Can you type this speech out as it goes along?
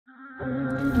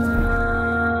Shikues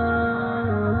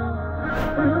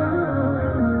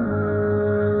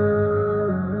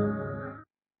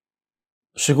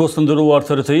të nderuar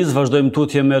të RTI-së, vazhdojmë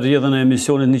tutje me rrjedhën e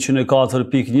emisionit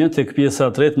 104.1 tek pjesa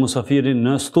e tretë, musafiri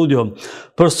në studio.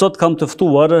 Për sot kam të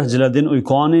ftuar Xheladin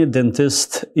Ujkani,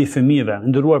 dentist i fëmijëve.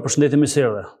 Nderuar, përshëndetje, mirë se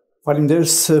erdhe. Faleminderit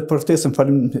për ftesën,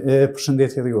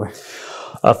 përshëndetje edhe juaj.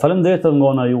 Faleminderit nga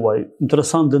ana juaj.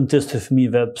 Interesant, dentist i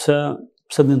fëmijëve.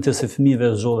 Pse dentist i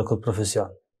fëmijëve zgjodhe këtë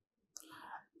profesion?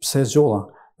 Pse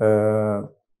zgjolla?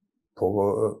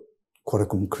 Kur e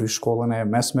kom kry shkollën e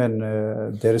mesme,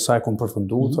 derisa e kom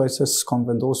përfundu, thoj se s'kam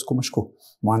vendosur ku më shku.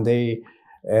 Mandej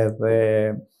edhe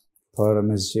për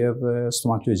me zgjedh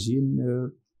stomatologjinë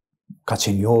ka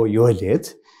qenë jo e lehtë,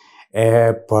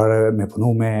 për me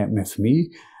punu me fëmijë,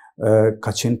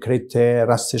 ka qenë krejt e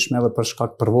rastishme edhe për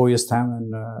shkak përvojës teme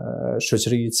në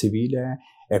shoqëri civile,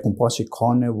 e kom pa që ka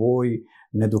nevojë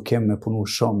në edukim me punu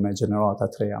shumë me gjenerata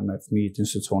të reja me fëmijë të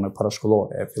institucione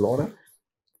parashkollore e fillore,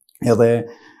 edhe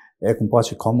e kom pa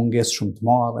që ka mungesë shumë të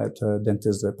madhe të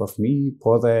dentistëve për fëmijë, po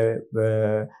edhe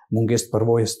mungesë të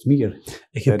përvojës të mirë.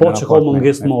 E ke pa që ka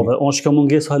mungesë të madhe, është kjo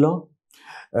mungesë hala?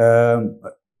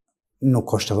 Nuk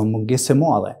është edhe mungesë e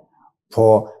madhe, po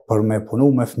për me punu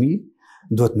me fëmijë,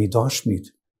 duhet me i dash fëmijët.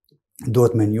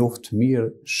 Duhet me njoftë mirë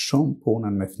shumë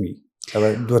punën me fëmijë. Edhe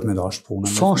duhet me dash punën me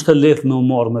fëmijë. Sa është e lehtë me u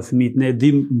marrë me fëmijët? Ne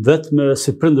dim vetëm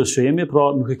si prindër që jemi, pra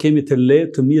nuk e kemi të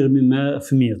lehtë të mirëmi me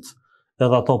fëmijët.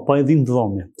 Edhe ato pa e dhim të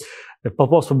dhami. Pa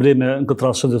pas probleme në këtë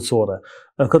rast shëndetësore.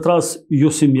 Në këtë rast, ju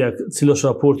si mjek, cilë është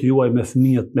raporti juaj me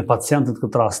fëmijët, me pacientët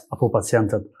këtë rast, apo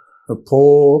pacientët? Po,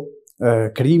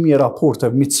 krijimi e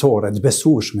raporteve miqësore, të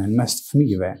besueshme në mes të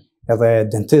fëmijëve edhe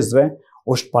dentistëve,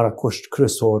 është parakusht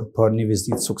kryesor për një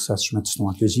vizitë suksesshme të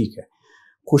stomatologjike.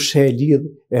 Kush e lidh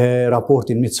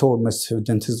raportin miqësor mes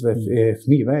dentistëve e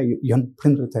fëmijëve, janë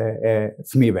prindërit e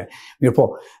fëmijëve. Mirë po,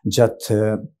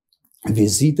 gjatë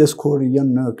vizitës kur janë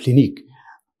në klinikë,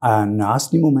 në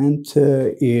asnjë moment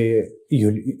i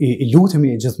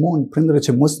lutemi gjithmonë prindërit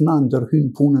që mos na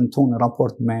ndërhyjnë punën tonë në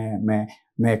raport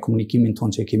me komunikimin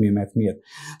tonë që kemi me fëmijët.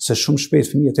 Se shumë shpejt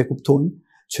fëmijët e kuptojnë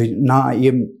që na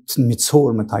jemi të miqësor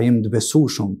me ta, jemi të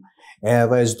besueshëm,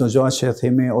 edhe çdo gjë që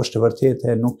themi është e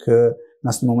vërtetë, nuk në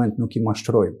asnjë moment nuk i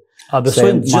mashtrojmë. A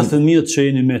besojnë gjithë fëmijët që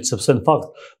jeni miq, sepse në fakt,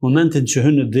 momentin që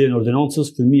hyn në derën e ordinancës,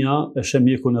 fëmia e sheh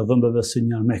mjekun e dhëmbëve si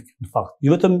një armik, në fakt.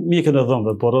 Jo vetëm mjekun e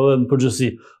dhëmbëve, por edhe në përgjithësi.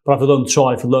 Pra fillon të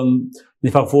çaj, fillon në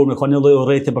fakt forme, ka një lloj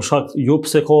urrëtie për shkak jo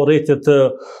pse ka urrëtie të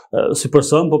si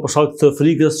person, por për shkak të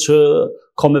frikës që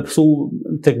ka me pësu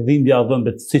tek dhimbja e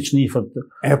dhëmbëve, siç nifet.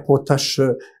 Po tash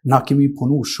na kemi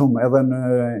punu shumë edhe në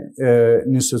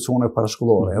institucione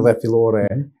parashkollore, edhe fillore,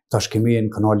 tash kemi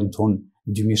në kanalin ton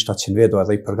 2700 video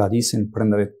edhe i përgatisin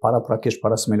prindërit paraprakisht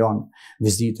para se me lanë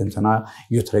vizitën të na,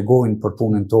 ju tregojnë për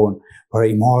punën tonë, për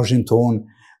imazhin tonë,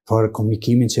 për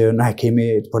komunikimin që na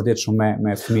kemi të përditshëm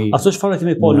me fëmijë. Ato çfarë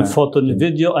kemi pa në foto, në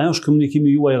video, ajo është komunikimi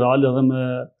juaj real edhe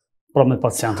me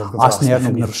pacientët. Asnjëherë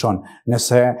nuk ndryshon.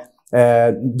 Nëse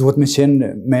duhet me qenë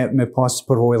me pas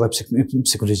përvojë edhe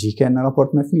psikologjike në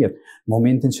raport me fëmijët.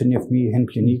 Momentin që një fëmijë hyn në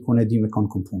klinikë, unë e di me kanë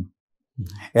punë.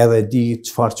 Edhe di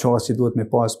çfarë çasti duhet me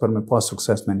pas për me pas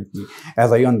sukses me një fëmijë.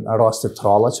 Edhe janë raste të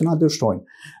ralla që na dështojnë.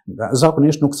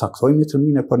 Zakonisht nuk caktojmë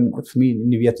termine për fëmijë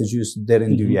 1 vjet e gjys deri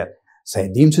në 2 vjet. Se e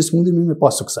dim që s'mundemi me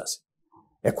pas sukses.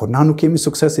 E kur na nuk kemi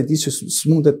sukses, e di që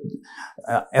s'mundet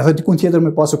edhe dikun tjetër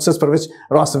me pas sukses përveç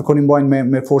rasteve kur i mbajnë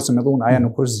me forcë me dhunë, aja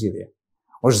nuk është zgjidhje.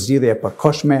 Është zgjidhje e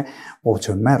përkohshme, po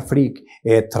që merr frikë e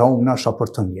traumësh për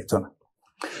të jetën.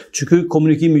 Që ky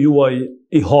komunikimi juaj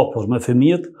i hapur me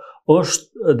fëmijët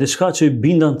është diçka që i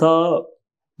bindan ta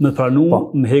me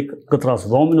pranu, me hek këtë rast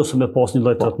dhomin, ose me pas një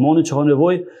lloj trajtimani që ka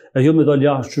nevojë, e jo me dal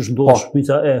jashtë ç'është ndodh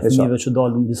shpita e fëmijëve që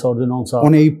dalin në disa ordinanca.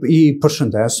 Unë i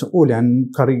përshëndes, ulen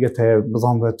karriget e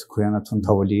dhëmbëve ku janë aty në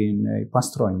tavolinë, i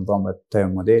pastrojnë dhëmbët të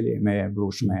modeli me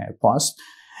brush me past,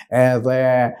 edhe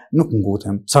nuk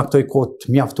ngutem. Caktoj kohë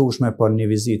të mjaftueshme për një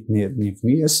vizitë një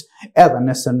fëmijës, edhe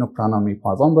nëse nuk pranon me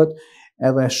pa dhëmbët,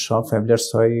 edhe shoh e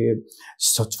vlerësoj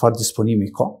sot çfarë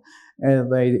disponimi ka.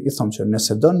 Edhe i them që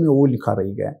nëse don me ul një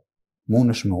karrige,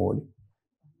 mundesh me ul.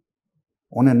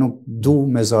 Unë nuk du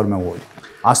me zor me ul.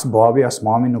 As babi, as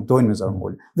mami nuk dojnë me zor me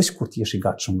ul. Veç kur ti jesh i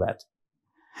gatshëm vet.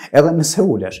 Edhe nëse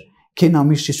ulesh, kena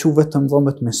mi shiqu vetëm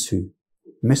dhëmbët me sy.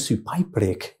 Me sy pa i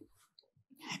prek.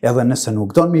 Edhe nëse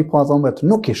nuk don me i pa dhëmbët,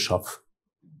 nuk i shoh.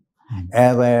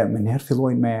 Edhe me njerë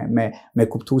fillojnë me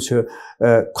kuptu që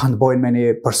kanë bojnë me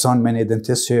një person, me një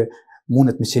dentist që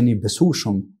mundet me qenë i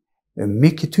besueshëm me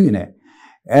këtyne.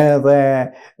 Edhe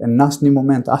në asnjë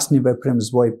moment, asnjë veprim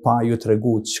s'boj pa ju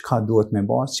tregu çka duhet me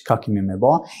bë, çka kemi me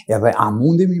bë, edhe a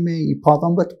mundemi me i pa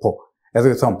dhëmbët? Po.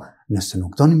 Edhe ju thomë, nëse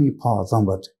nuk doni mi pa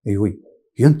dhëmbët e juj,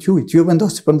 jënë t'juj, t'ju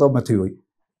vendosi për dhëmbët e juj.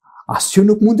 Asë që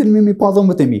nuk mundin mi pa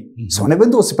dhëmbët e mi, se unë e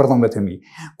vendosi për dhëmbët e mi.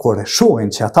 Kur e shohin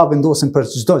që ata vendosin për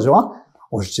çdo gjë,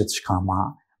 është gjithë shka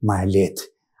ma e letë.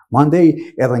 Mandej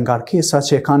edhe ngarkesa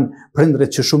që e kanë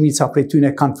prindrit që shumica prej tyne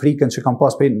kanë frikën që kanë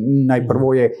pas për nëj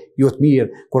përvoje jo të mirë,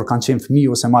 kur kanë qenë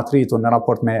fëmijë ose ma tritur në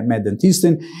raport me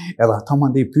dentistin, edhe ata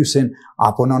mandej pyesin,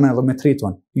 a punon edhe me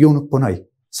tritun? Jo, nuk punoj,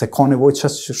 se ka nevojë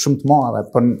që shumë të madhe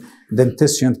për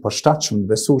dentist që janë të përshtatshëm,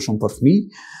 të besueshëm për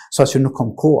fëmijë, sa që nuk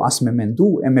kam kohë as me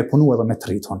mendu e me punu edhe me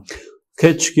tritun.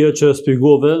 Këtë kjo që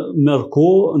spjegove, merr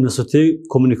kohë nëse ti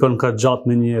komunikon ka gjatë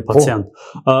me një pacient.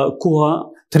 Koha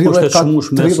është e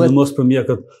çmueshme sidomos për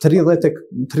mjekët.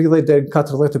 30 deri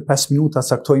 45 minuta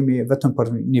caktojmë vetëm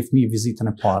për një fëmijë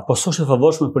vizitën e parë. Po s'është e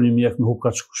favorshme për një mjek me hub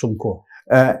kaq shumë kohë.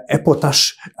 E po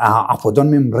tash, apo don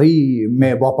me mri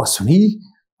me bë pasuni,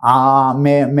 a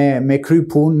me kry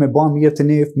punë, me bë mirë të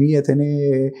ne fëmijët e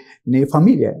ne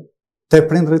familje. Të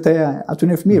prindrit e aty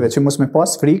në fëmijëve, që mos me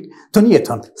pas frikë të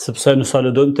njetën. Sepse nëse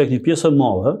aludojmë tek një pjesë e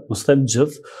madhe, mos them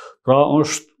gjithë, pra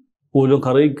është ulën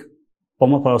karrig, po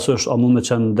më parasysh a mund me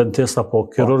qenë dentist apo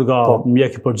kirurga,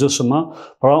 mjek i përgjithshëm,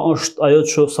 pra është ajo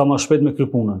që sa më shpejt me kry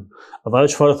punën. Dhe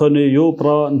ajo çfarë thoni ju,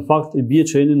 pra në fakt i bie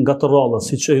që jeni nga të rralla,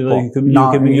 siç edhe ju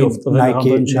kemi njoftë dhe na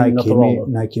kanë që nga të rralla.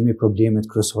 Na kemi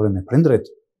problemet kryesore me prindrit,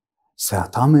 se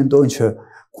ata mendojnë që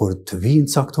kur të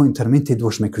vinë caktojnë termin ti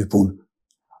duhesh me kry punë.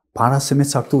 Para se me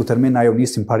caktu termin, ajo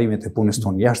nisim parimet e punës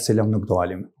tonë, jashtë cilëm nuk do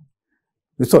alim.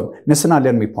 Ju thonë, nëse na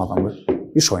lërë mi padhëmë,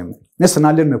 i shojmë. Nëse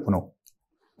na lërë me punu,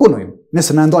 punojmë.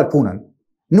 Nëse na ndalë punën,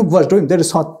 nuk vazhdojmë deri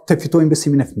sa të fitojmë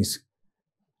besimin e fëmisë.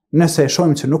 Nëse e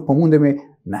shojmë që nuk po mundemi,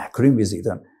 ne krymë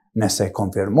vizitën. Nëse e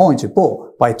konfirmojnë që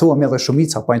po, pajtohem edhe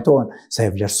shumica, pajtohen se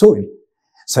e vlerësojnë.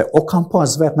 Se o kam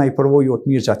pas vetë na i përvojë të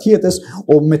mirë gjatë jetës,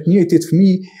 o me të njëjtit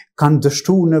fëmijë kanë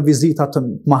dështu në vizitat të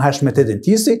maheshme të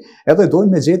dentisti, edhe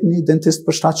dojnë me gjetë një dentist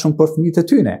përshtatshëm për fëmijët e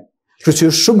tyne. Kështu që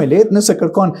është shumë e lehtë nëse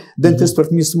kërkon dentist për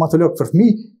fëmijë, stomatolog për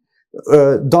fëmijë,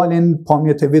 dalin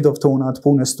pamjet e videot tona, të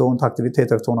punës tonë, të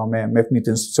aktiviteteve tona me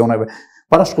fëmijët e institucioneve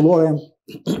parashkollore,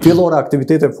 fillore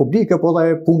aktivitete publike, po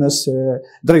dhe punës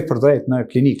drejt për drejt në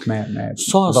klinik me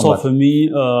Sa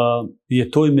fëmijë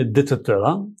jetojnë me ditë të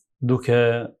tëra, duke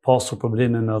pasur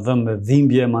probleme me dhëmbë,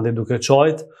 dhimbje, madje duke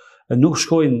qajt, nuk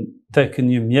shkojnë tek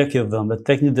një mjek i dhëmbëve,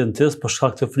 tek një dentist për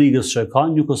shkak të frikës që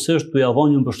kanë, njëkohësisht tu ia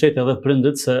vënë një mbështetje edhe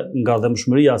prindrit se nga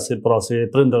dëmshmëria si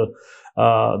prindër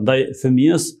ndaj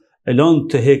fëmijës e lënë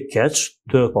të hek keq,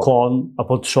 të kanë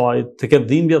apo të shajt, të ketë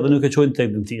dhimbje dhe nuk e çojnë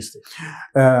tek dentisti.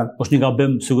 Është një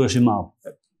gabim sigurisht i madh.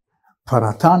 Për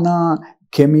ata na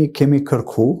kemi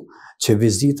kërku që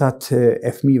vizitat e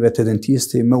fëmijëve të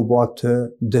dentisti me u bë të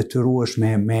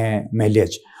detyrueshme me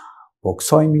ligj. Po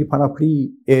kësaj mi parapri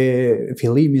e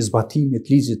fillimi zbatimit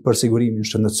ligjit për sigurimin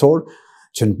shëndetësor,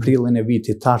 që në prillin e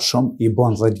vitit tashëm i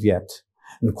bën 10 vjet.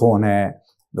 Në kohën e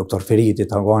doktor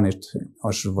Feritit Aganit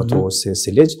është votuar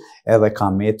si ligj, edhe ka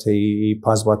metë i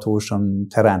pasbatueshëm në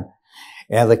terren.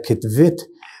 Edhe këtë vit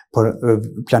për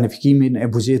planifikimin e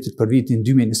buxhetit për vitin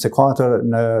 2024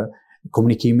 në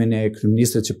komunikimin e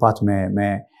kryeministrit që pat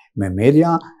me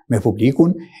media, me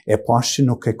publikun, e pash që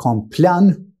nuk e kam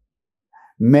plan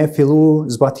me fillu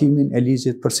zbatimin e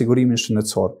ligjit për sigurimin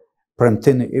shëndetësor.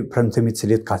 Premtimi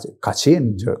cilit ka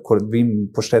qenë, kur vim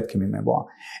pushtet kemi me ba.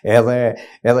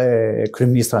 Edhe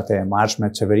kryeministrat e marrshme,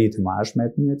 qeverit e marrshme,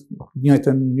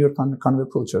 njëjtën mënyrë kanë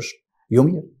vepruar që është jo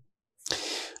mirë.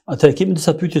 Atëherë kemi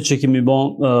disa pyetje që kemi bën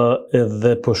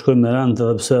edhe po shkojmë me rend,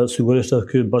 edhe pse sigurisht edhe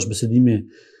ky bashkëbisedimi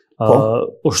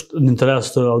është në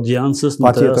interes të audiencës,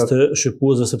 në interes të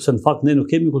shikuesve, sepse në fakt ne nuk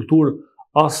kemi kulturë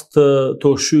as të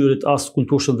ushqyerit, as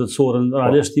kulturë shëndetësore.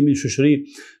 Realisht jemi një shoqëri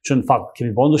që në fakt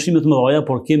kemi bën ndryshime të mëdha,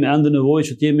 por kemi ende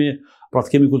nevojë që të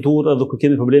kemi kulturë edhe kur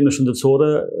kemi probleme shëndetësore,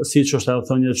 siç është edhe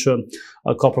thënia që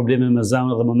ka probleme me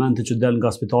zemrën dhe momentin që del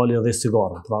nga spitali edhe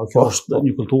sigara. Pra kjo është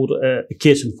një kulturë e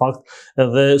keqe në fakt,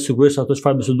 edhe sigurisht ato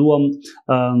çfarë biseduam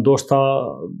ndoshta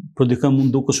për dikën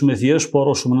mund duket shumë e thjeshtë,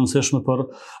 por është shumë e rëndësishme për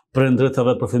prindërit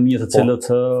edhe për fëmijët të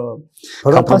cilët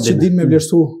për ata që dinë me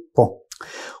vlerësu, po.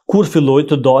 Kur filloi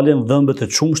të dalin dhëmbët e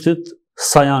qumshtit,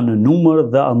 sa janë në numër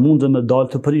dhe a mundën me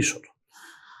dalë të përishur?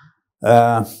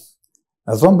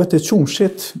 Dhëmbët e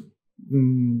qumshit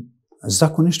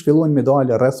zakonisht fillojnë me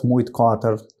dalë rreth muajit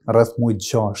 4, rreth muajit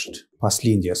 6 pas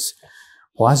lindjes.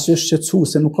 Po asgjë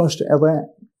shqetësuese nuk është, edhe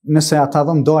nëse ata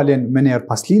dhëmbë dalin me njerë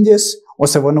pas lindjes,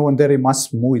 ose vënohen deri mas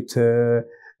muajit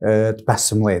të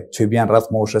 15, që i bjen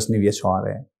rreth moshës 1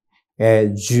 vjeçare, e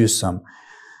gjysëm.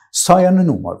 Sa janë në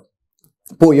numër?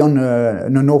 Po janë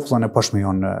në nofullën e poshtme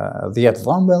janë 10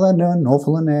 dhëmbë, edhe në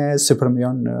nofullën e sipërme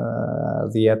janë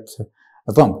 10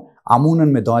 dhëmbë. a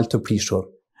mundën me dalë të prishur.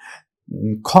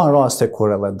 Ka raste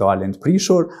kur edhe dalin të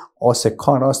prishur, ose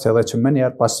ka raste edhe që më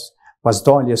njerë pas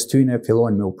daljes tyne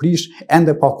fillojnë me u prish,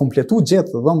 ende pa kompletu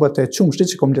gjithë dhëmbët e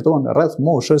qumshtit që kompletohen rreth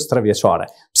moshës 3 vjeçare.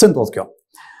 Pse ndodh kjo?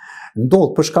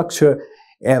 Ndodh për shkak që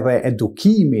edhe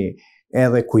edukimi,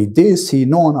 edhe kujdesi i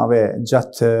nonave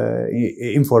gjatë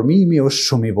informimi është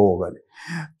shumë i vogël,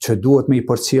 që duhet me i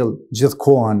përcjell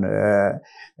gjithkohën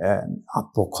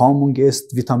apo ka mungesë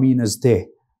të vitaminës D,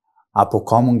 apo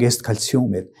ka mungesë të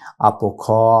kalciumit, apo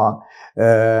ka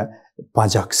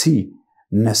pagjaksi.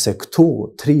 Nëse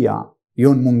këtu trija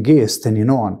janë mungesë të një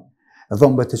nonë,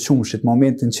 dhëmbët e qumshit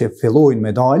momentin që fillojnë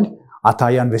me dalë, ata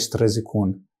janë veç të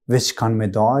rrezikun, veç kanë me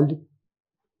dalë,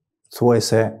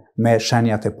 thuajse me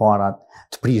shenjat e parat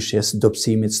të prishjes,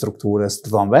 dobësimit strukturës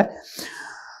të dhëmbëve,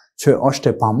 që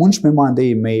është e pamundshme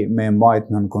mandej me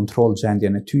mbajt në kontroll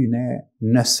gjendjen e tyne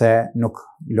nëse nuk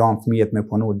lanë fëmijët me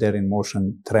punu deri në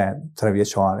moshën 3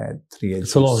 vjeçare, 3 e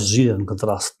gjys. Cila është zgjidhja në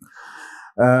këtë rast?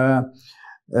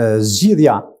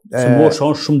 Zgjidhja... Se mosha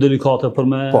është shumë delikate për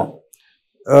me... Po.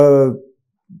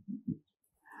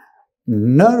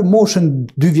 Në moshën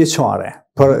 2 vjeçare,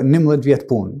 për 11 vjetë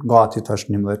punë, gati të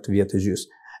është 11 vjetë e gjys,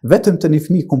 vetëm të një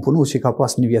fëmijë kom punu që i ka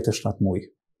pas 1 vjetë e 7 muaj.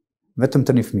 Vetëm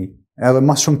të një fëmijë. Edhe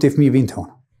mas shumë të fëmijë vinë të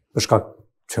unë, për shkak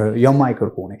që jo ma i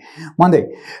kërkuni. Mandej,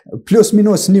 plus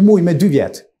minus 1 muaj me 2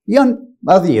 vjetë, janë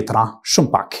 10,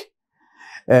 shumë pak.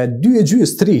 2 e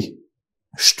gjys, 3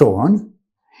 shtohen,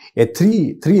 e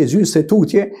 3 e gjys e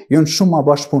tutje janë shumë ma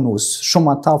bashkëpunus, shumë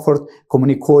ma tafërt,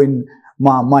 komunikojnë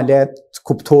ma letë,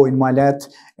 kuptojnë ma letë,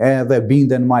 edhe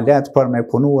binden ma letë për me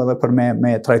punu edhe për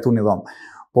me trajtu një dhëmbë.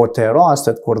 Po të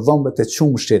rastet kur dhëmbët e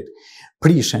qumshtit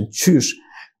prishen qysh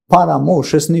para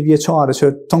moshës 1 vjeçare,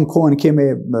 që të në kohën kemi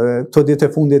të ditë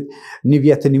e fundit 1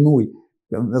 vjetë e 1 muaj,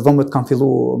 dhëmbët kanë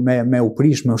fillu me u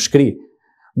prish, me u shkri,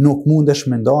 nuk mundesh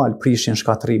me ndalë prishjen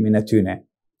shkatrimin e tyne.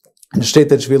 Në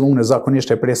shtetet zhvillune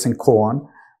zakonisht e presin kohën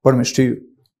për me shty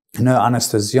në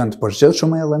anestezion të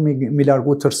përgjegjshëm edhe mi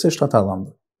largu tërësisht ata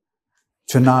dhëmbë,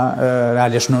 që na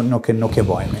realisht nuk e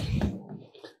bajmi.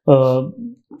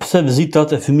 Pse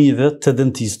vizitat e fëmijëve të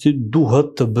dentisti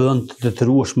duhet të bëhen të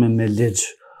detyrueshme me ligj?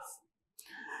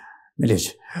 Me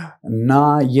ligj.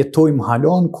 Na jetojmë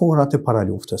halon kohrat e para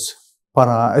luftës,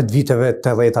 para viteve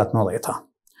 80-90,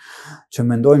 që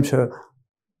mendojmë që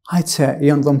hajtë se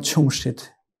janë dhëmbë qumshtit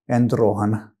e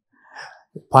ndrohen.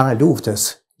 Para luftës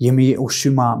jemi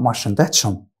ushqyma ma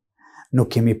shëndetshëm,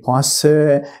 nuk kemi pas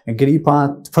gripa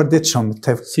të fërditshëm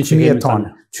të fëmijët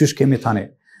tonë, qysh kemi tani.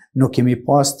 Nuk kemi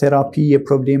pas terapie,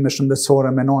 probleme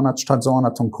shëndetësore me nonat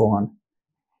shtatzonat të në kohën.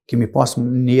 Kemi pas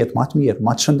një jetë ma të mirë,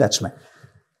 ma të shëndetshme.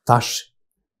 Tash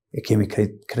e kemi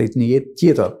krejt një jetë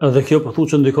tjetër. Edhe kjo përthu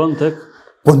që ndikon tek?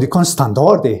 Po ndikon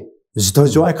standardi. Çdo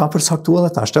gjë e ka përcaktuar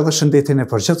edhe tash, edhe shëndetin e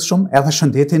përgjithshëm, edhe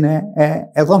shëndetin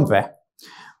e dhëmbëve.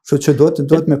 Kështu që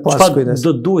duhet me pas kujdes.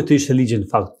 Çfarë duhet të ishte ligji në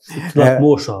fakt? Rreth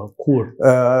mosha, kur?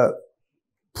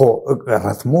 Po,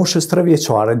 rreth moshës 3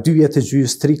 vjeçare, 2 vjetë e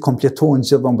gjys, 3 kompletohen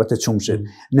gjithë dhëmbët e qumshit.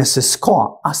 Nëse s'ka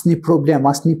asnjë problem,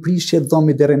 asnjë prishje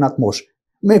dhëmbi deri në atë moshë,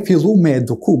 me fillu me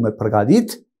eduku, me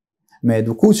përgatit, me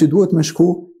eduku që duhet me shku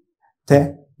te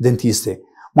dentisti.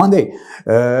 Mandej,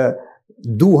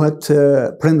 duhet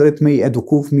prindrit me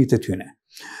eduku fëmijët e tyne,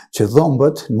 që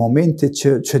dhëmbët në momentit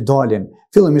që dalin,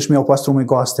 fillimisht me u pastru me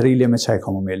gaz sterile me çaj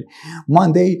kamomil.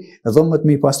 Mandej dhëmbët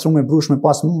me i pastru me brush me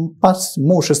pas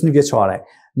moshës 1 vjeçare.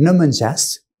 Në mëngjes,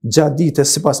 gjatë ditës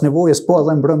sipas nevojës, po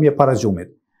edhe mbrëmje para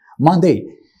gjumit. Mandej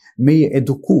me i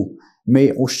eduku, me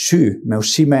me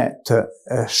ushqime të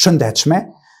shëndetshme,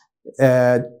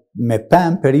 me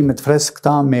pemë, perime të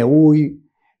freskëta, me ujë,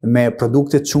 me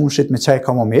produkte të qumshit, me çaj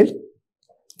kamomil,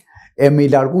 e me i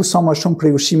largu sa më shumë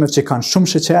prej ushqimeve që kanë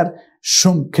shumë sheqer,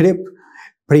 shumë krip,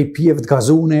 prej pijeve të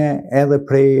gazune, edhe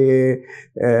prej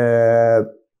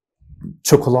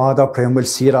çokolada, prej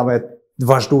ëmbëlsirave të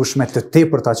vazhdueshme të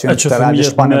tepërta që janë të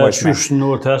realisht pa nevojshme. Qysh në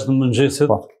orë të jashtë në mëngjesit,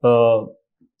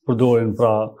 përdorin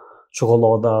pra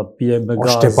çokolada, pije me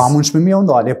gaz. Është e pamundshme me u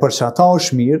ndalë, për që ata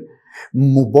është mirë,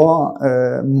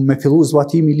 me fillu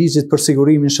zbatimi i ligjit për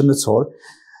sigurimin shëndetësor,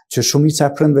 që shumica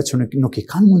e prindve që nuk i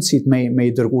kanë mundësit me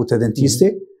i dërgu te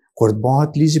dentisti, kur të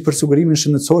bëhet ligji për sigurimin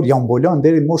shëndetësor, janë mbolon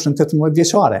deri në moshën 18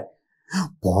 vjeçare.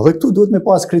 Po edhe këtu duhet me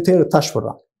pas kriteret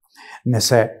tashpëra.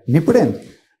 Nëse një prind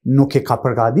nuk e ka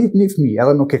përgatit një fëmijë,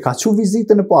 edhe nuk e ka çu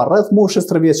vizitën e parë rreth moshës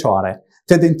 3 vjeçare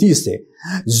te dentisti,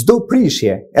 çdo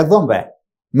prishje e dhëmbëve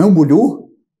me mbulu,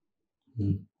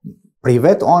 prej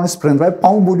vetë anës prindve, pa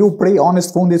mbulu prej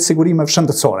anës fundit sigurimeve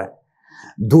shëndetësore.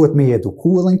 Duhet me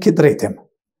eduku edhe në këtë drejtim.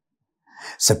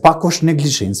 Se pak është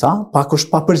neglizhenca, pak është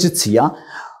papërgjithësia,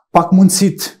 pak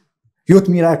mundësit jo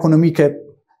të mira ekonomike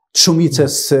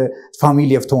shumicës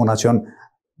familjeve tona që janë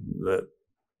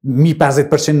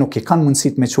 50% nuk i kanë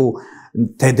mundësit me që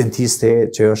të dentiste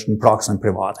që është në praksën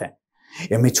private.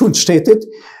 E me që në shtetit,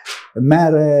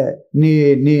 merë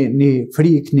një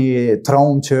frikë, një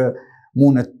traumë që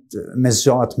mundet me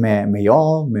zgjatë me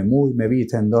javë, me mujë, me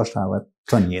vite, ndoshta edhe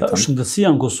të njëtën.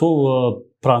 Shëndetësia në Kosovë,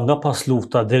 pra nga pas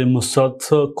lufta, deri më sot,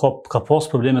 ka pas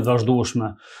problemet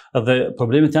vazhdueshme. Edhe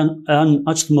problemet janë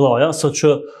aq të mëdha, sa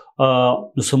që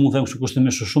nëse mund të them kështu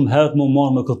kushtimisht shumë herët më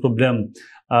marrë me këtë problem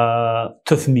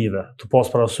të fëmijëve. Të pas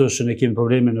parasysh që ne kemi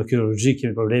probleme në kirurgji,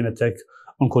 kemi probleme tek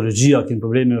onkologjia, kemi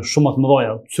probleme shumë të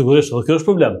mëdha. Sigurisht edhe kjo është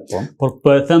problem. Por po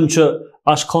e them që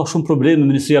as ka shumë probleme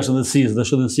me Ministria e Shëndetësisë dhe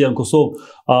shëndetësia në Kosovë,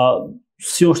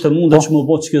 si është e mundur që më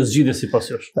bëhet që kjo zgjidhje sipas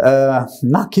jush?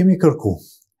 Na kemi kërku,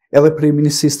 edhe prej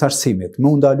Ministrisë të Arsimit,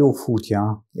 me ndalu futja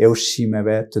e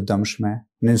ushqimeve të dëmshme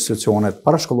në institucionet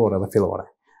parashkollore dhe fillore.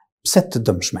 Pse të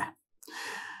dëmshme?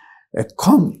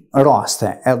 Kam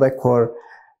raste edhe kur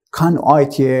kanë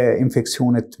ajtje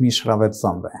infeksionit të mishrave të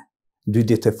dhëmbëve, 2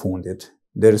 ditë e fundit,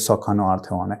 derisa kanë ardhur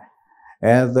te one.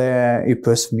 Edhe i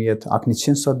pës fëmijët, a keni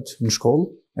qenë sot në shkollë,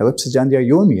 edhe pse gjendja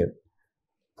jo e mirë.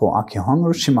 Po, a ke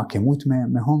hangër ushqim, a ke mujt me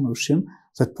hangër ushqim,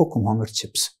 dhe po kom hangër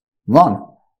qips.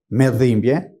 Me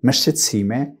dhimbje, me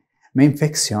shqetësime, me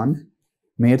infekcion,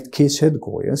 me ertë keqe të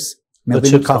gojës, me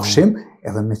dhimbje kafshim,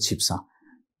 edhe me qipsa.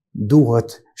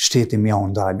 Duhet shteti me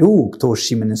ndalu këto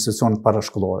ushqime në institucionet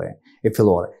parashkollore e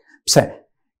fillore. Pse?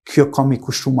 Kjo kam i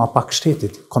kushtu ma pak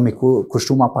shtetit, kam i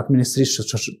kushtu ma pak Ministrisë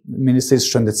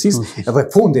Shëndetësisë edhe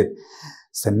fundit,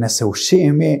 se nëse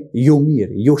ushqemi jo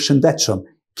mirë, jo shëndetshëm,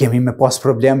 kemi me pas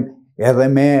problem edhe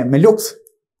me lukth.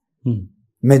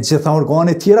 Me gjitha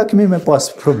organet tjera kemi me pas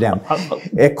problem.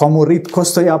 E kam u rrit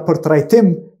kostoja për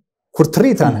trajtim kur të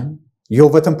rritën, jo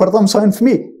vetëm për dhëmë sa e në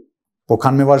fëmi, po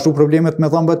kanë me vazhdu problemet me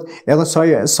dhëmbët edhe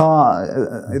sa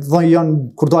janë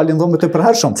kur dalin dhëmbët e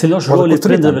përhershëm. Cila është roli i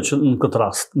prindërve në këtë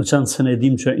rast? Me qenë se ne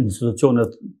dim që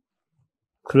institucionet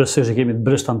kryesisht kemi të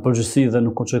brishta në përgjithësi dhe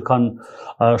nuk që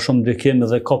kanë shumë ndikim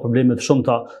dhe ka probleme të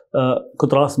shumta.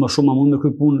 Këtë rast më shumë mund me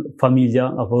kryej punë familja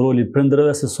apo roli i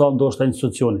prindërve se sa ndoshta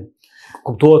institucioni.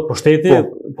 Kuptohet po shteti,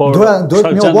 por duhet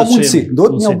më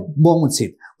bëu mundësi.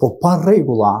 Po pa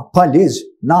rregulla, pa ligj,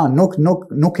 na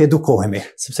nuk edukohemi.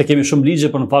 Sepse kemi shumë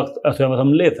ligje, por në fakt ato janë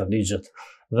vetëm letër ligjet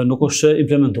dhe nuk është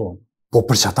implementuar. Po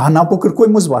për çata na po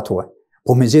kërkojmë mos zbatohet.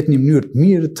 Po me gjetë një mënyrë të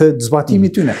mirë të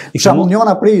zbatimit tyne. Për shembull,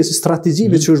 njëra prej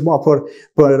strategjive që është bërë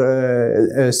për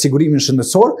sigurimin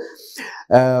shëndetësor,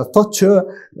 thotë që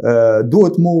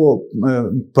duhet mu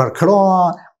përkra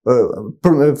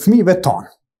fëmijëve tonë.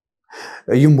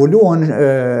 Ju mbulohen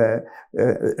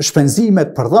shpenzimet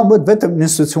për dhëmbët vetëm në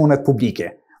institucionet publike.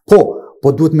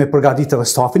 Po duhet me përgatitë edhe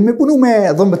stafin me punu me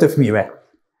dhëmbët e fëmijëve.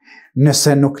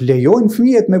 Nëse nuk lejojnë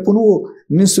fëmijët me punu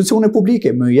në institucionet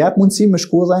publike, me jep mundësi me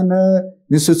shku edhe në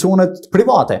institucionet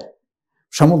private.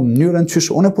 Për shembull, në mënyrën qysh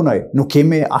unë punoj, nuk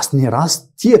kemi asnjë rast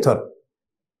tjetër.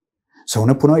 Se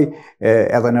unë punoj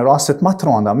edhe në rastet më të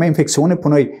rënda, me infeksione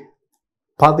punoj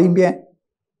pa dhimbje,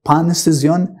 pa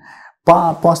anestezion,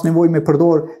 pa pas nevojë me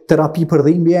përdor terapi për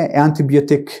dhimbje e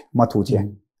antibiotik matutje.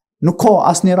 Nuk ka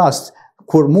asnjë rast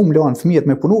kur mu më lejojnë fëmijët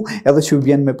me punu edhe që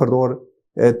vjen me përdor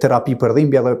terapi për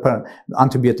dhimbje dhe për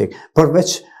antibiotik.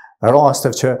 Përveç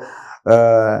rasteve që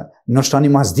nështë tani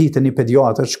mas dite një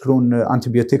pediatër shkruan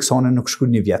antibiotik sa unë nuk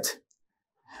shkruaj një vjet.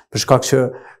 Për shkak që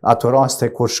ato raste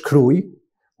kur shkruaj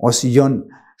ose janë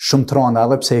shumë të rënda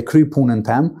edhe pse e kryj punën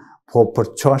tem, po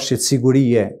për çështje të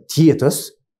sigurie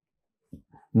tjetës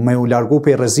me u largu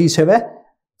për rreziqeve,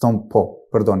 thonë po,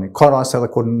 përdoni. Ka raste edhe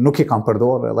kur nuk i kam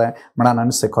përdor edhe mrena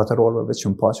 24 orëve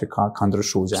që më pa që ka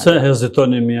ndryshuar gjendja. Pse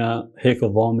hezitoni me hekë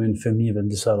dhamin fëmijëve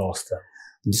në disa raste?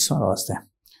 Në disa raste.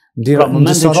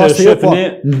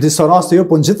 Në disa raste jo,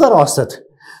 po në gjitha rastet.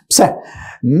 Pse?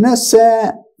 Nëse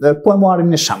po e marrim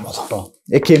një shembull.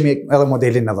 E kemi edhe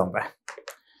modelin e dhëmbëve.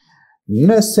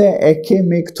 Nëse e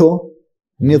kemi këtu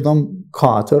një dhëmbë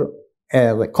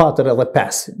 4 edhe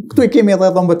 5. Këtu i kemi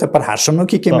edhe dhëmbët e përhershëm,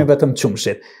 nuk i kemi vetëm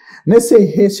qumshit. Nëse i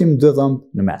heqim 2 dhëmbë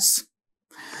në mes,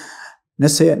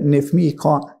 nëse një fëmijë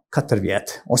ka 4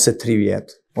 vjet, ose 3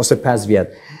 vjet, ose 5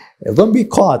 vjet, dhëmbi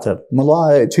 4,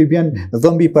 që i bjen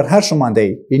dhëmbi i përhershëm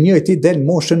andej, i njëjti del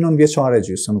moshën 9 vjeçare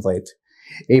gjysmë 10.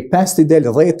 E i 5 i del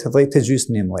 10, 10 e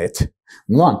gjysmë 11.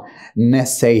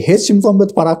 Nëse i heqim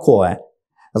dhëmbët para kohe,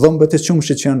 dhëmbët e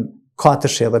qumshit që janë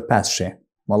 4 edhe 5,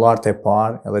 mallartë e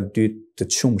parë edhe 2 të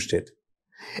qumshtit.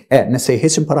 Nëse i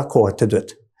heqim para kohët të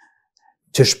dytë,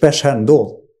 që shpesh herë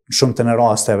ndodh, shumë të në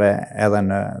rasteve edhe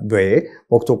në BE,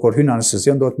 po këto kur hyn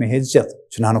anestezion duhet me heq gjithë,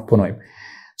 që na nuk punojmë.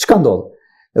 Çka ndodh?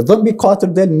 Dhëmbi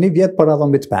 4 del 1 vjet para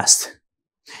dhëmbit 5.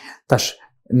 Tash,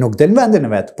 nuk del në vendin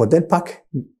e vetë, po del pak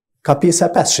ka pjesa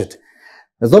e 5-shit.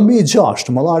 Dhëmbi i 6,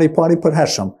 mollari i pari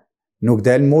përhershëm, nuk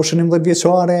del moshën 11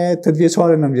 vjeçare, 8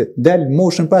 vjeçare, 9 vjeçare, del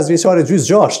moshën 5 vjeçare gjys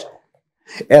 6.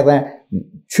 Edhe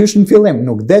qysh në fillim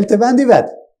nuk del të vendi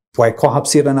vetë, po e ka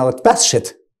hapësirën edhe të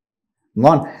 5-shit.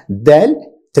 Del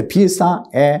të pjesa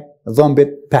e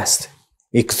dhëmbit 5.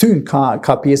 I kthyn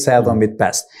ka pjesa e dhëmbit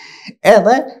 5.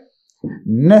 Edhe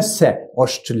nëse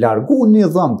është largu një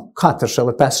dhëmb 4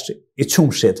 edhe 5 i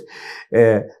qumshit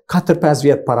 4-5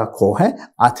 vjetë para kohe,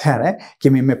 atëhere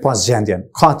kemi me pas gjendjen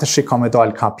 4 shik ka me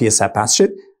dal ka pjesa e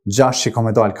 5-shit, 6 shik ka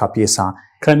me dal ka pjesa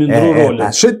e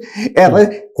 5-shit, edhe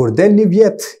kur del një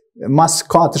vjetë mas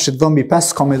 4 shit dhëmbi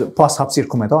 5 ka me pas hapësir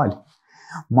ku me dal.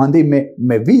 Mandej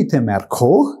me vite merr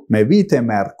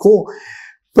kohë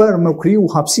për me kriju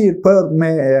hapësir për me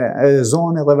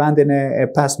zonë dhe vendin e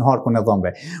 5 në harkun e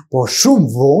dhëmbe. Po shumë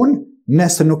vonë,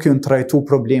 nëse nuk ju në trajtu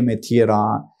probleme tjera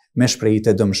me shprehjet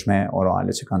e dëmshme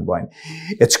orale që kanë bëjnë.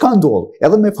 E çka ndodh,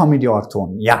 edhe me familjarë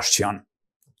tonë, jashtë që janë,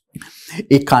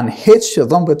 i kanë heqë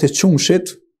dhëmbët e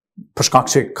qumshit për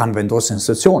shkak që kanë vendosur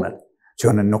institucionet,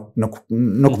 që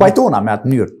nuk pajtona me atë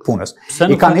mënyrë të punës.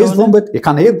 I kanë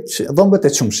heqë dhëmbët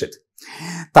e qumshit.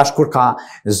 Tash kur ka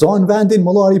zonë vendin,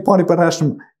 mollari i pari përhershëm,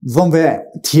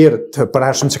 dhëmbëve tjerë të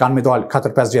përhershëm që kanë me dalë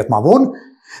 4-5 vjetë ma vonë,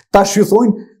 tash ju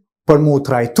thojnë për mu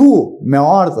trajtu me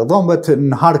ardhë dhëmbët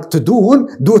në hark të duhun,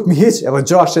 duhet mi heq edhe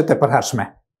 6 e përhershme.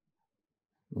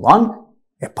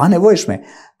 E pa nevojshme.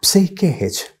 Pse i ke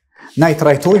heq? Na i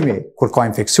trajtojmë kur ka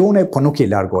infeksione, po nuk i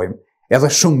largojmë. Edhe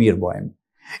shumë mirë bëjmë.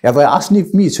 Edhe asë një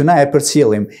fëmijë që na e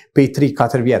përcjellim pej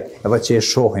 3-4 vjetë, edhe që e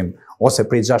shohim, ose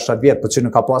prej 6-7 vjetë, për që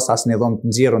nuk ka pas asë një dhëmbë të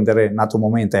nxjerrën deri në ato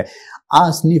momente,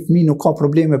 asë një fëmijë nuk ka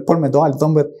probleme për me dalë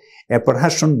dhëmbët e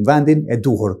përhershëm vendin e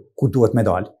duhur, ku duhet me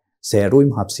dalë, se e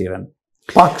rujmë hapësirën.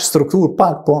 Pak strukturë,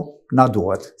 pak, po na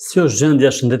duhet. Si është gjendja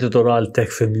e shëndetit oral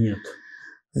tek fëmijët?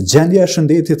 Gjendja e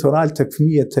shëndetit oral tek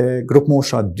fëmijët e grup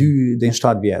mosha 2 deri në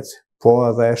 7 vjetë, po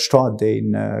edhe 7 deri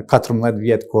në 14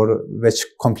 vjetë, kur veç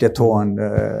kompletohen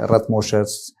rreth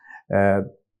moshës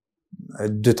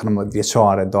 12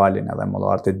 vjeçare dalin edhe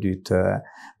mollarët e dytë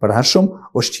përhershëm,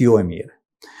 është jo e mirë.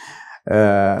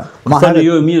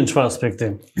 Jo e mirë në çfarë aspekti?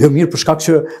 Jo e mirë për shkak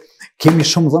që kemi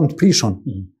shumë dhëmë të prishun.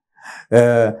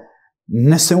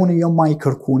 Nëse unë jo ma i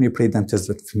kërkuni prej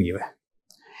dentistëve të fëmijëve,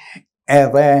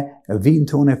 edhe vinë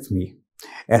të unë e fëmijë,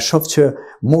 e shoh që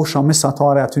mosha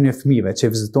mesatare aty në fëmijëve që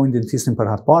vizitojnë dentistin për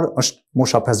herë të parë është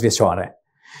mosha 5 vjeçare.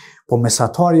 Po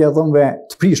mesatarja e dhëmbëve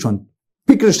të prishun,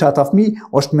 pikërisht ata fëmijë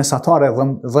është mesatare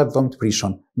 10 dhëmbë të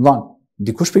prishun.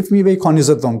 Dikush prej fëmijëve i ka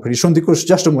 20 dhëmbë të prishun, dikush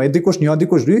 16, dikush 1,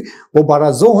 dikush 2, po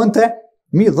barazohen te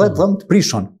 10 dhëmbë të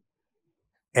prishun.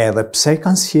 Edhe pse i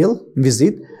kanë sjell në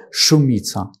vizitë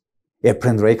shumica e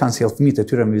prindërve kanë sjell fëmijët e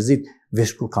tyre në vizitë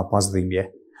veç kur ka pas dhimbje.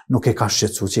 Nuk e ka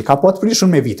shqetësuar që i ka pa të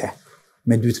prishun me vite,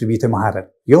 me 2-3 vite më herët.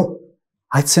 Jo,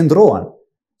 hajtë se ndrohen.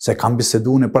 Se kanë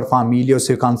bisedu në për familje,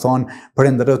 ose kanë thonë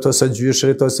prindërët, ose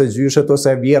gjyshrit,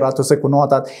 ose vjerat, ose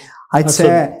kunatat, hajtë se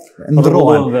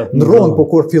ndrohen, po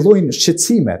kur fillojnë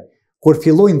shqetësimet, kur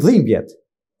fillojnë dhimbjet,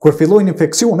 kur fillojnë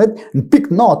infeksionet, në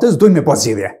pikë natës dojnë me pa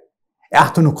zgjidhje. E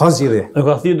ato nuk ka zgjidhje. E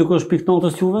ka thirrë dikush pikë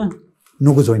natës juve?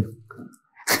 Nuk gëzojnë.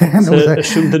 Se e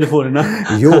shumë telefonin, a?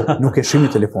 Jo, nuk e shumë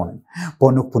telefonin, po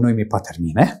nuk punojmë pa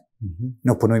termine.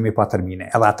 Nuk punojmë pa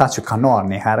termine. Edhe ata që kanë ardhur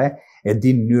një herë e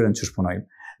dinë mënyrën që punojmë.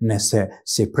 Nëse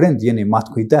si prind jeni më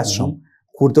të kujdesshëm,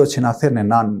 kurdo që na thërnë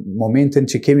në momentin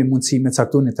që kemi mundësi me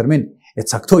caktuar një termin, e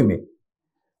caktojmë.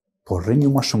 Por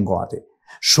rrini më shumë gati.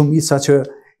 Shumica që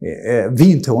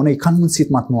vinë te unë i kanë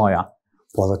mundësitë më të mëdha.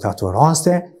 Po edhe të ato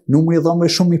raste, numri i dhëmbëve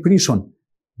shumë i prishun.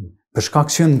 Për shkak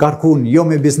që ngarkun jo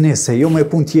me biznese, jo me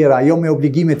punë tjera, jo me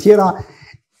obligime tjera,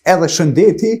 edhe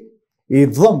shëndeti i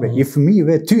dhëmbëve, i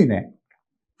fëmijëve tyne,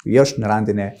 është në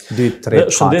rendin e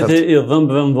 2-3-4. Shëndeti i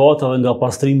dhëmbëve mbahet edhe nga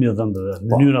pastrimi i dhëmbëve,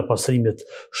 mënyra pastrimit.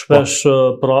 Shpesh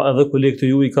pra edhe kolegët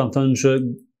e ju i kanë thënë që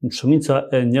shumica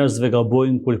e njerëzve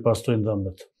gabojnë kur i pastrojnë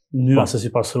dhëmbët. Mënyra se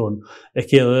si pastrohen. E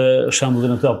ke edhe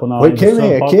shembullin e të apo na.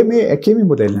 E kemi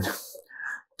modelin.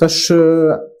 Tash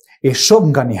e shoh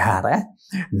nga një herë,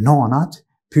 nonat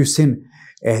pyesin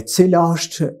cila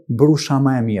është brusha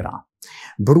më e mira.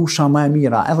 Brusha më e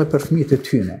mira edhe për fëmijët e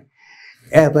tyne,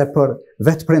 edhe për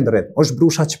vetë prindërit, është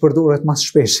brusha që përdoret më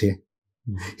shpeshi.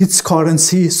 I s'ka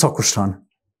rëndësi sa kushton,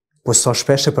 po sa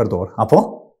shpesh e përdor, apo?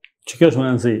 Që kjo është më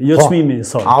rëndësi, jo çmimi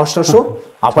sa. A është ashtu?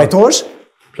 Apo e tosh?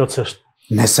 Plotësisht.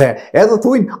 Nëse edhe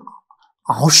thujnë,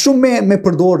 a është shumë me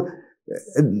përdor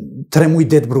 3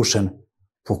 muaj det brushën?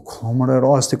 Po kamër e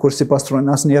rasti kur si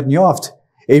pastrojnë asë njerë një aftë,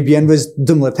 e i bjenë veç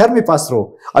 12 herë mi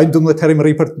pastro, a i 12 herë i më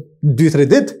rri për 2-3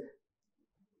 ditë.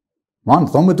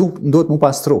 Thonë duhet mu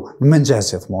pastru, në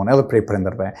mëngjes gjithmonë, edhe prej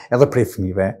prindërve, edhe prej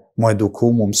fëmijëve, mu eduku,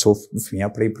 mu mësu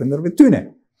fëmija prej prindërve tyne.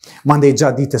 Mandej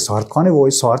gjatë ditës sartë ka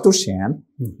nevojë, sartë ushqen,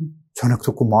 që në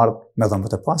këtu ku marrë me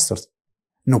dhëmbët e pastërt.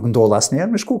 Nuk ndodh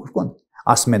asnjëherë me shku kërkund.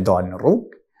 As me dalë në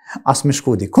rrugë, as me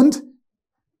shku dikund,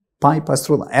 pa i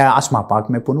pastru, as ma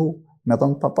pak me punu me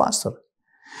dhëmbët pa pastër.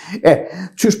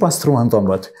 Qysh pastruan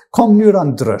dhëmbët? Ka mënyra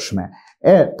ndryshme.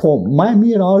 Po, ma e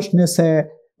mira është nëse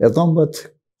e dhëmbët,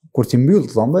 kur ti mbyll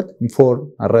dhëmbët në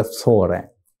formë rrethore,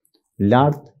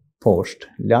 lart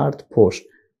poshtë, lart poshtë,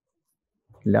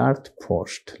 lart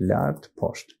poshtë, lart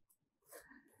poshtë.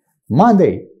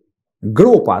 Mandej,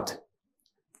 gropat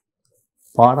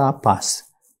para pas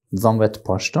dhëmbëve të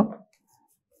poshtë,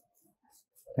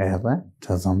 edhe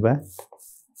të dhëmbëve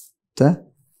të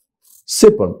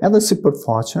sipër, edhe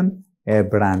sipërfaqen e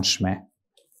brendshme.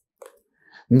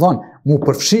 Më thonë, mu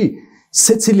përfshi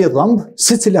se cili dhëmbë,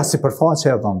 se cila sipërfaqe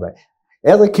e dhëmbëve.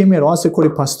 Edhe kemi raste kur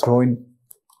i pastrojnë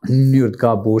në mënyrë të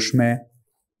gabueshme,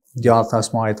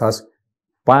 djathtas, majtas,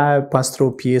 pa e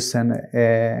pastru pjesën e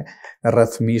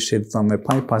rreth mishit dhëmbëve,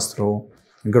 pa i pastru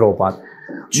gropat.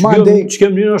 Që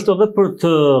kemë njërë është edhe për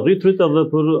të rritrit edhe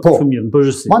për fëmijën, për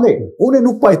përgjithësi. Mandej, une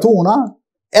nuk pajtona,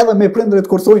 edhe me prindrit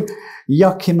kur thujnë,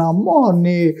 ja kina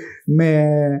marrni me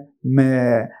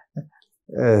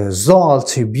zalë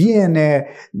që bjene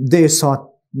dhe sa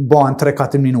banë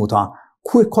 3-4 minuta.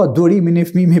 Ku e ka durimin e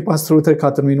fëmijë me pastru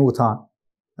 3-4 minuta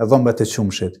e dhëmbët e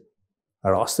qumshit?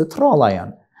 Rastet ralla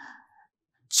janë.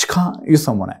 Qka, ju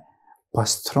thëmone,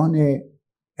 pastroni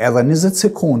edhe 20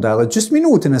 sekonda, edhe gjysmë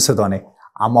minutin e se doni,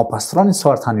 ama pastroni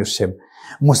sa artë hani ushqim.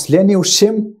 Mos leni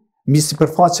ushqim mi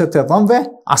sipërfaqet e dhëmbëve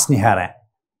asnjëherë.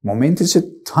 Momenti që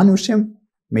të hani ushqim,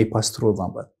 me i pastru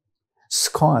dhëmbët.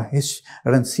 S'ka hiq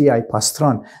rëndësia i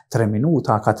pastron 3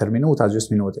 minuta, 4 minuta,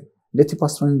 gjysmë minuti. Le ti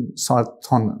pastron sa të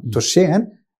thonë të ushqen,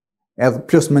 edhe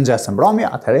plus mëngjesën mbrëmje,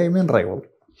 atëherë jemi në rregull.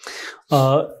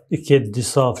 I ke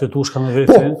disa fletushka me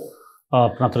vetin?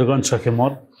 Na të regon që ke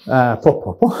marrë? Po.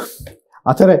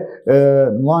 Atëherë,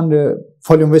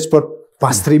 folim veç për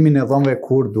pastrimin e dhëmbëve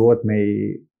kur duhet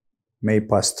me i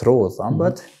pastru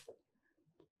dhëmbët.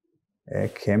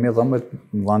 Kemi dhëmbët,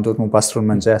 duhet mu pastru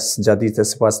në mëngjes gjatë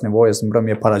ditës sipas nevojës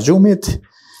mbrëmje para gjumit.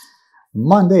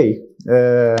 Mandej,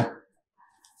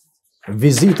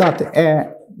 vizitat e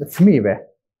fëmijëve,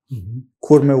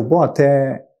 kur me u bë te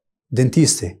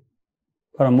dentisti.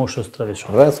 Para moshës 3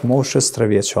 vjeçare. Rreth moshës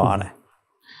 3 vjeçare.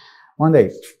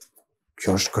 Mandej,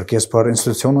 kjo është kërkesë për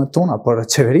institucionet tona, për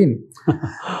qeverinë,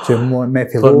 që me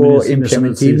fillu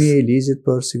implementimi i ligjit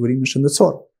për sigurimin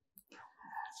shëndetësor.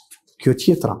 Kjo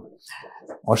tjetra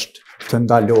është të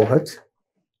ndalohet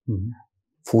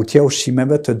futja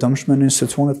ushqimeve të dëmshme në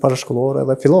institucionet parashkollore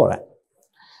dhe fillore.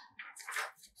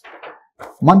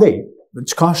 Mandej,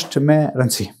 çka është me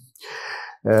rëndësi?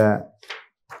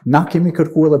 Na kemi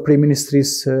kërku edhe prej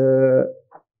Ministrisë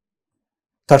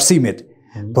të Arsimit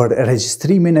për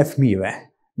regjistrimin e fëmijëve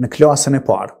në klasën e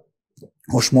parë.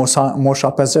 Është mosha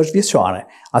 50 vjeçare,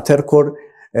 atëherë kur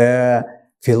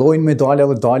fillojnë me dalje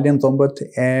dhe daljen dhëmbët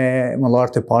e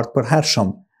mëllarët e partë për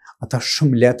hershëm. Ata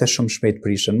shumë lehtë e shumë shpejt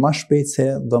prishën, ma shpejt se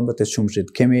dhëmbët e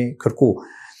qumshit. Kemi kërku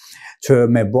që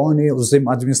me bani udhëzim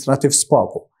administrativ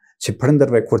spaku, që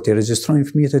prindërve kur t'i regjistrojnë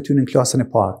fëmijët e tyre në klasën e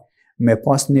parë, me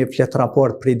pas një flet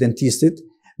raport prej dentistit,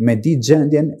 me ditë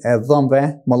gjendjen e dhëmbëve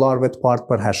mëllarëve të partë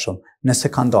për hershëm.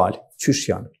 Nëse kanë dalë, qysh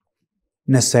janë?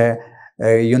 Nëse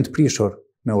janë të prishur,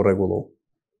 me u rregullu.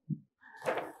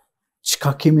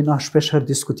 Qka kemi na shpesher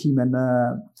diskutime në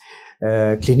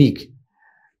klinikë?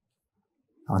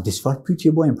 Di çfarë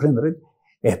pyetje bojnë prindërit?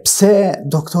 Pse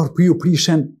doktor për ju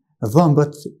prishen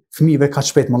dhëmbët fëmijëve ka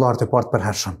shpejt mëllarët e partë për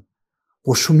hershëm?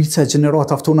 Po shumica e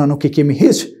gjenerata aftona nuk i kemi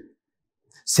hiq,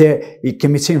 se i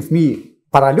kemi qenë fëmijë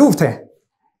para lufte,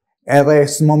 edhe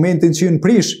në momentin që ju në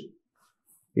prish,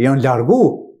 janë largu,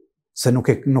 se nuk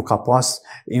ka pas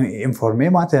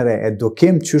informim atëre,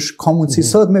 edukim qysh ka mundësi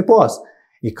sot me pas.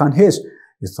 I kanë heq,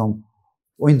 i thomë,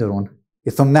 o ndërun,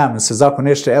 i thomë në emën, se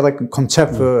zakonisht edhe kom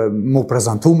qep mu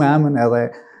prezentu me emën, edhe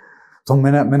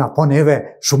thomë me na po neve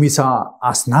shumica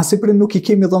as nasi për nuk i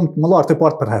kemi dhëmë mëllarët e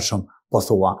partë për hershëm, po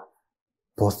thua.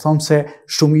 Po thomë se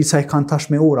shumica i kanë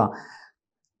tash me ura,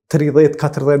 30,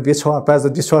 40 vjeçar,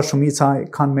 50 vjeçar shumica i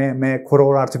kanë me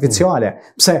kurora artificiale.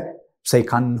 Pse? Pse i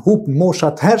kanë hup në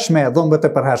moshat hershme dhëmbët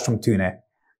e përhershëm tyne.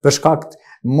 Për shkak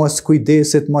mos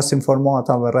kujdesit, mos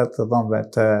informatave rreth dhëmbëve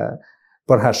të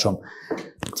përhershëm.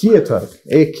 Tjetër,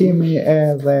 e kemi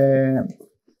edhe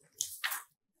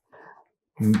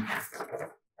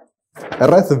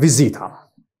rreth vizita.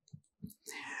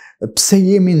 Pse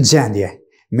jemi në gjendje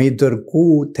me i dërgu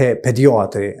të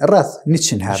pediatri rreth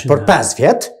 100 herë për 5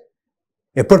 vjetë,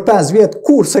 E për 5 vjetë,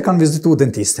 kur se kanë vizitu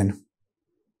dentistin?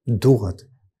 Duhet.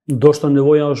 Do shta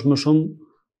nevoja është më shumë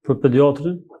për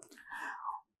pediatrin?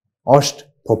 Është,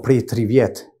 po prej 3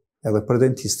 vjetë edhe për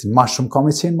dentistin. Ma shumë ka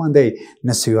me qenë mandej,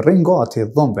 nëse ju rrinë gati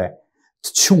dhëmbe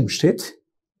të qumshtit,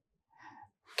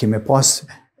 kemi pas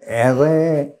edhe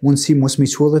mundësi mos mi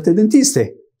që edhe të dentisti.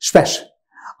 Shpesh.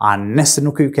 A nëse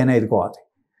nuk ju kene e gati.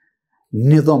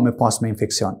 Një dhëmë me pas me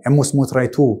infekcion. E mos mu të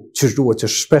rajtu që shduhet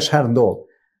që shpesh herë ndodhë.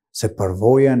 Se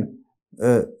përvojen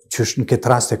që është në këtë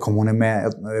rast e komune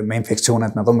me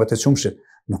infekcionet me dhëmbët e qumshit,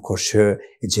 nuk është që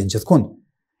i gjenë gjithkund.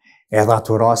 Edhe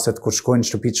ato rastet kur shkojnë në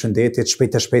shtëpi të shëndetit,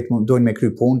 shpejt e shpejt dojnë me kry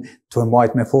punë, të e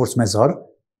mbajt me forcë me zërë,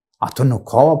 ato nuk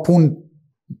ka punë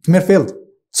të mirëfillt,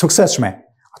 suksesshme.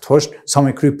 Ato është sa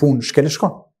me kry punë shkele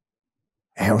shkon.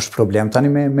 E është problem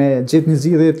tani me gjithë një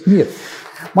zgjidhje të mirë.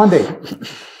 Mandej,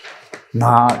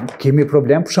 na kemi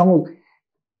problem për shembull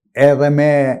edhe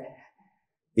me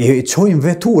i qojnë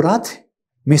veturat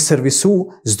me servisu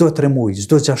zdo 3 muj,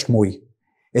 zdo 6 muj.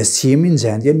 E si jemi në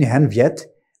gjendje një hen vjet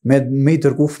me i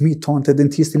dërgu fëmi tonë të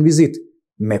dentistin vizit.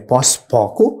 Me pas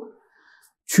paku,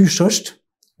 qysh është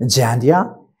gjendja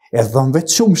e dhëmve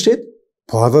të qumshtit,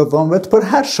 po edhe dhëmve të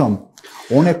përhershëm.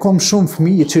 Unë e kom shumë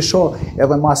fëmi që sho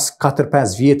edhe mas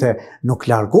 4-5 vjete nuk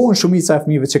largohen shumica e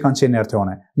fëmive që kanë qenë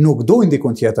RTI-në. Nuk dojnë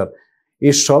dikun tjetër. I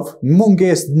shof në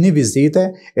munges një vizite,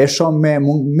 e shof me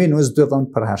minus 2 dhëmë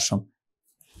përhershëm.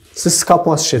 Se s'ka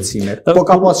pas shqecime. Po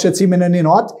ka pas shqecime në një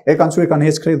natë, e kanë që e kanë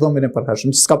hecë krejt dhëmbin e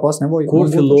përhershëm. S'ka pas nevoj.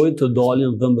 Kur fillojnë të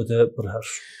dalin dhëmbët e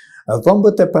përhershëm?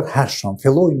 Dhëmbët e përhershëm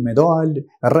fillojnë me dalë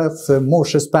rreth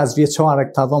moshës 5 vjeçare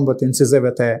këta dhëmbët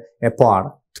incizivet e parë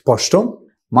të poshtëm,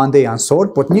 mande janë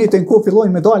solë, po të njëjtën ku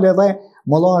fillojnë me dalë edhe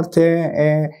mollarët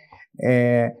e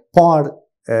parë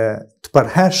të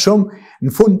përhershëm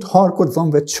në fund të harkut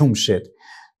dhëmbëve të qumshit.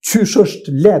 Qysh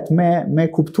është letë me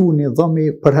kuptu një dhëmbi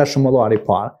përhershëm mollari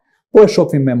parë, po e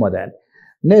shohim me model.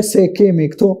 Nëse kemi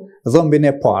këtu dhëmbin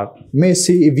e parë,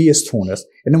 mesi i vijës të hunës,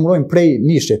 e numërojmë prej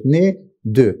nishit 1,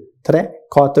 2, 3,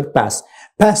 4, 5.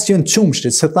 5 janë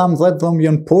qumshtit, se thamë 10 dhëmbi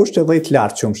janë poshtë dhe 10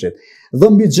 lartë qumshtit.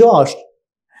 Dhëmbi 6,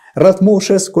 rreth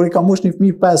moshës, kur i ka mosh një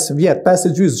fëmijë 5 vjet, 5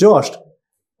 e gjys 6,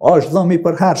 është dhëmbi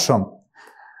përhershëm.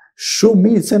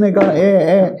 Shumicën e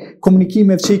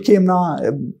komunikimeve që i kemë na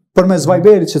përmes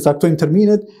Viberit që caktojmë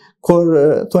terminet, kur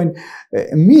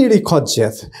thonë mirë i ka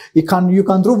gjithë, ju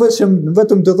kanë ndru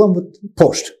vetëm 2 dhëmbët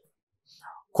poshtë.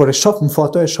 Kur e shoh në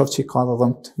foto e shoh që i ka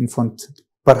dhëmbët në fund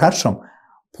përhershëm,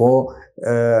 po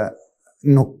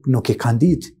nuk e kanë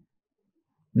ditë.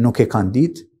 Nuk e kanë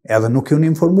ditë edhe nuk janë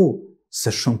informu,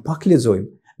 se shumë pak lexojmë.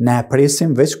 Ne e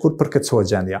presim veç kur përkëtsohet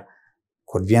gjendja.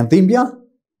 Kur vjen dhimbja,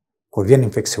 kur vjen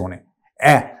infeksioni.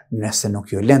 Nëse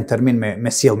nuk ju lën termin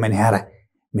me sjell me njëherë,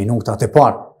 minutat e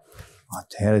parë,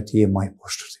 atëherë ti je më i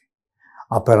poshtërti.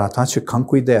 A për ata që kanë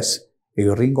kujdes, e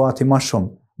ju rrinë gati ma shumë,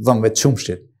 dhëmbëve të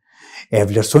qumshtit, e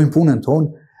vlerësojnë punën tonë,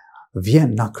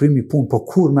 vjen na krymi punë, po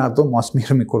kur me ardhëm, as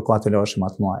mirëmi kur ka të lëshim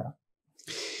atë maja.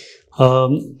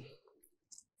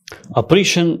 A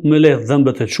prishen me lehtë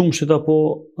dhëmbët e qumshtit apo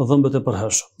dhëmbët e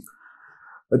përhershëm?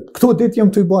 Këto ditë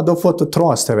jem të i bëha do foto të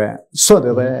rasteve, sot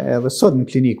edhe sot në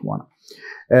klinikë mëna.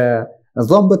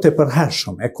 Dhëmbët e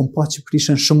përhershëm e kom pa që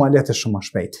prishen shumë a lehtë e shumë a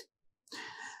shpejt.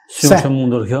 Si është e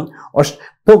mundur kjo?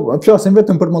 Po flasim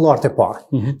vetëm për mollarët e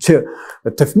parë, që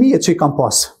të fëmijët që i kanë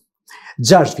pas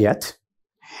 6 vjetë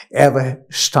edhe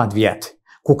 7 vjetë,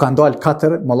 ku kanë dalë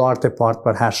 4 mollarët e parë të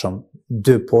përhershëm,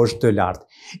 2 poshtë, 2 lartë.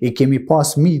 I kemi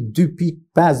pas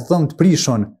 2.5 dhëmë të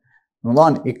prishon,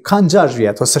 i kanë 6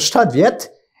 vjetë ose 7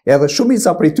 vjetë, edhe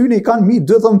shumica prej tyre i kanë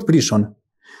 2 dhëmë të prishon.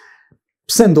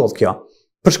 Pse ndodh kjo?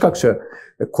 Për shkak që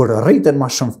kur rriten ma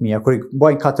shumë fëmija, kur i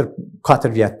bajnë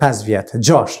 4 vjetë, 5 vjetë,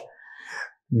 6,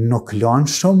 nuk lanë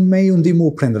shumë me ju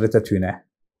ndihmu prindërit e tyne.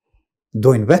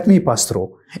 Dojnë vetëm i pastru,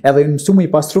 edhe mësu me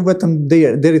i pastru vetëm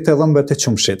deri te dhëmbët e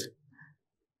qumshit.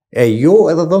 E jo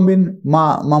edhe dhëmbin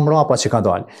ma mrapa që ka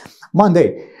dalë. Mandej,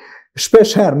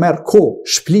 shpesh herë merë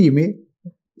kohë shplimi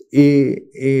i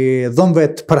dhëmbëve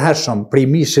të përhershëm, prej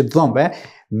mishit dhëmbëve,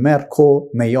 merë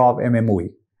kohë me javë e me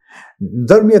mujë.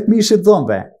 Ndërmjet mishit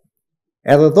dhëmbëve,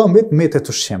 edhe dhëmbit metet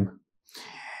ushqim.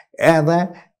 Edhe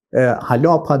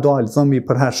hala pa dalë dhëmbi i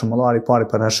përhershëm, mollari i parë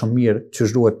i përhershëm mirë, që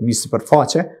shduhet misi për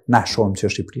faqe, na shohim që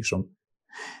është i prishëm.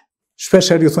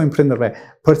 Shpesh herë ju thojmë prindërve,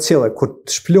 për cille kur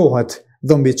të shplohet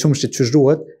dhëmbi i qumshtit që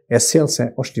shduhet, e sjellë se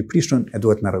është i prishëm e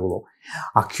duhet me rregullu.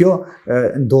 A kjo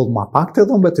ndodh ma pak të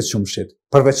dhëmbët e qumshtit,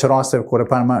 përveç rasteve kur e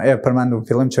përmendu në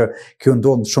fillim që kjo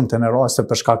ndodh shumë të në raste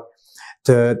për shkak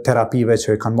të terapive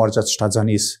që i kanë marrë gjatë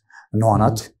shtatzanisë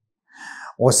nonat,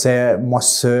 ose mos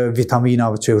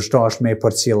vitaminave që u shdash me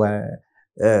përcjellje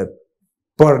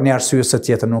por një arsye se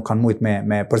tjetër nuk kanë mujt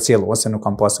me përcjell ose nuk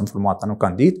kanë pas informata, nuk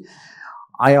kanë ditë,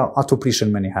 ato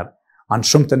prishin me njëherë. Anë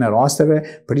shumë të në rasteve,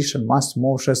 prishin mas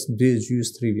moshës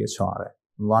 2-3 vjeçare.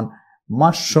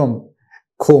 Mas shumë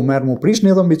ko merë mu prish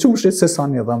një dhëmbi qumshit, se sa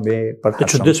një dhëmbi për hershëm. E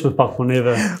që dyshme pak për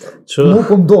neve. Nuk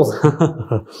më ndodhë.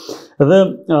 Edhe,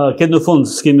 këtë në fund,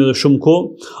 s'kemi dhe shumë ko,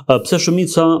 pse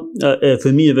shumica e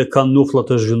fëmijëve kanë nufla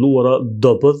të zhvilluara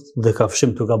dopët dhe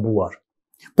kafshim të gabuar?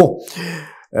 Po,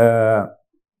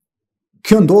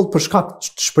 kjo ndodhë për shkak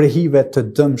të shprehive të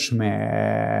dëmshme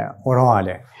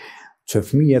orale, që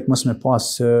fëmijët mos me pas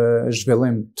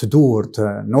zhvillim të dur të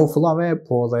noflave,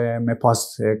 po dhe me pas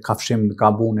kafshim të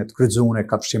gabune, të krydzune,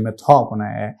 kafshime të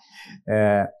hapune.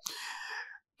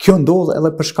 Kjo ndodh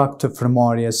edhe për shkak të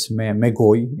frëmarjes me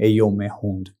gojë e jo me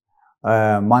hund.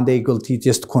 Mandej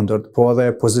gëlltitjes të kundërt, po edhe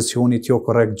pozicionit jo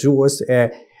korrekt gjuhës e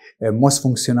mos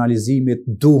funksionalizimit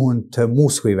duhun të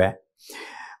muskujve.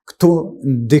 Këtu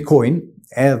ndikojnë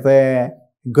edhe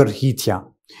gërhitja,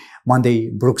 mandej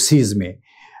bruksizmi,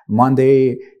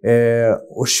 mandej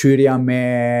ushqyerja me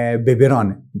bebiran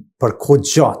për kohë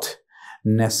gjatë.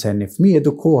 Nëse një fëmijë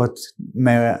edukohet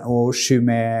me ushqy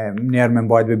me njerë me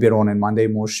mbajt bebironin, mandej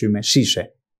me ushqy me shishe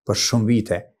për shumë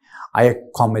vite, aje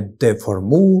ka me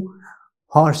deformu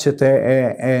harqet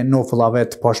e nofëllave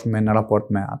të poshtme në raport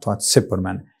me ato atë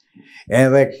sipërmen.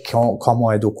 Edhe ka ma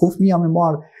eduku fëmija me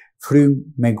marë frym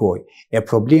me gojë. E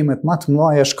problemet më të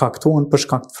mëdha shkaktohen për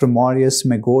shkak të frymarrjes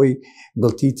me gojë,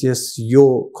 gëlltitjes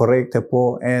jo korrekte,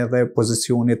 po edhe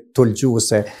pozicionit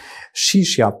tulgjuese.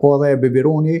 Shishja, po edhe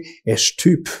bebironi e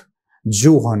shtyp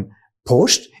gjuhën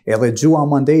poshtë, edhe gjuha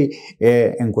mandej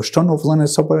e ngushton noflën e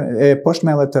poshtme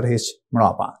edhe tërheq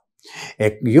mrapa.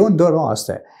 Jo ndë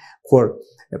raste, kur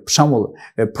për shembull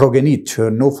progenit që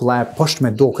nofla e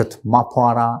poshtme doket ma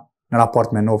para në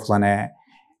raport me noflën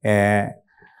e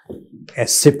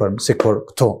sipërm, si kur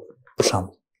këto, për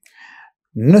shembull.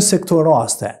 Nëse këto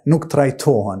raste nuk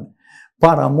trajtohen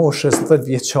para moshës 10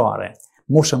 vjeçare,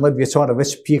 moshën 10 vjeçare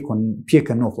veç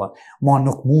pjekën nofla, ma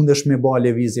nuk mundesh me ba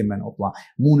levizje me nofla,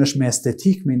 mundesh me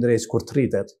estetik me ndrejt kur të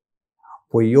rritet,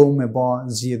 po jo me ba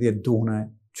zgjidhje duhne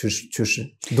që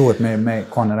duhet me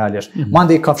kanë realisht.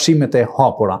 Mandej kafshimet e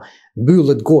hapura,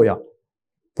 mbyllet goja,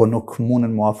 po nuk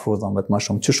mundën mu afru dhëmbët ma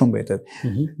shumë, që shumë betet.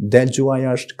 Del gjua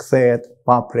jashtë, kthehet,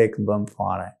 pa prek në dhëmbë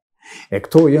fare. E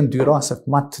këto jënë dy raset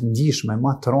ma të ndjishme,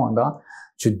 ma të rënda,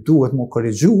 që duhet mu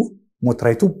korrigju, mu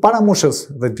trajtu para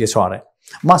moshës 10 vjeçare.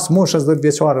 Mas moshës 10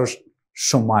 vjeçare është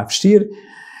shumë ma e vështirë,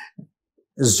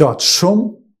 zgjat shumë,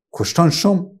 kushton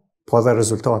shumë, po dhe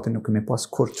rezultati nuk kemi pas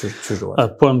kur që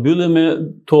duhet. Po mbyllim me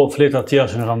to fleta tjera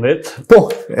që në kam vetë? Po,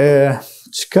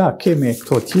 qka kemi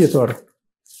këto tjetër?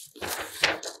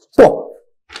 Po,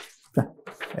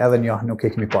 edhe një nuk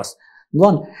e kemi pas.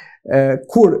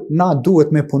 Kur na duhet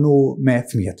me punu me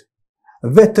fëmijët,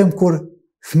 vetëm kur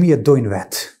fëmijët dojnë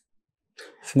vetë.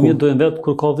 Fëmijët dojnë vetë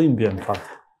kur ka dhimbje, në fakt?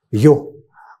 Jo,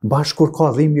 bashkë kur ka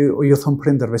dhimbje, ju thëmë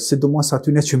prindërve, sidomos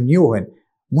atyne që më njohin,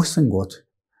 mos të ngotë.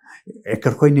 E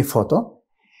kërkoj një foto,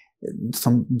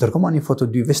 dërkoma një foto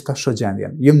dy vista shë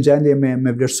gjendjen. Jëm gjendje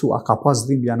me vlerësu, a ka pas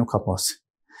dhimbje, a nuk ka pas.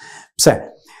 Pse?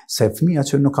 Se fëmija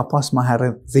që nuk ka pas ma herë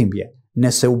dhimbje,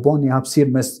 nëse u bon një hapësir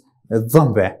mes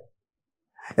dhëmbe,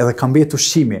 edhe kam betë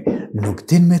ushqimi, nuk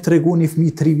din me të regu një fëmi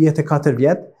 3 vjetë e 4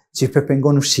 vjetë, që i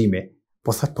pepengon ushqimi,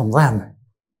 po thëtë po mdhemë.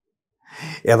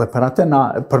 Edhe për atë na,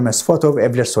 për mes fotove e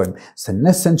vlerësojmë, se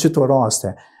nëse në qëto raste,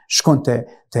 shkon të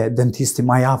dentisti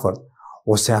ma jafërt,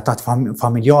 ose ata të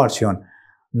familjarë që janë,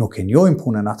 nuk e njojnë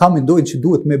punën, ata mendojnë që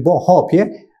duhet me bo hapje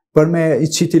për me i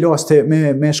qiti laste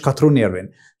me shkatru nervin,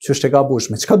 që është e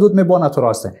gabushme. Qka duhet me bo në ato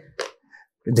raste?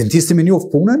 Dentisti me njofë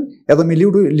punën, edhe me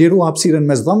liru hapsiren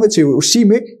mes dhëmve që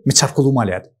ushqimi me qarkullu ma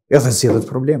letë, edhe zjedhët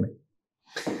problemi.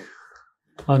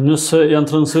 A nëse janë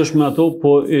të rëndësishme ato,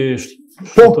 po i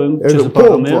shtojmë që se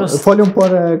para merës? Po, folëm për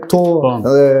këto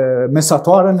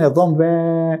mesatuaren e dhëmve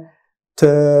të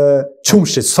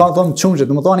qumshit, sa dhëmë qumshit.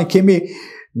 Në më thani kemi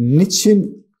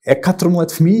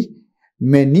 114 fëmi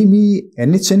me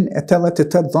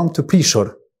 1188 dhëmë të prishur.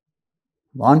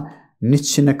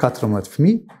 114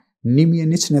 fëmi,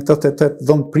 1188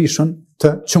 dhëmë të prishur të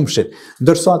qumshit.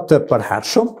 Ndërsa të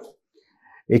përhershëm,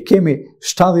 e kemi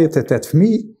 78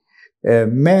 fëmi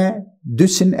me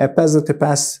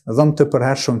 255 dhëmë të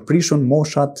përhershëm të prishur,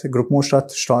 moshat, grup moshat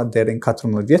 7 deri në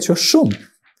 14 vjetë, që është shumë,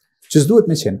 që s'duhet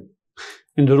me qenë.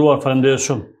 Ndëruar, faleminderit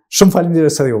shumë. Shumë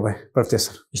faleminderit së juve për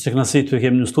ftesën. Ishte kënaqësi të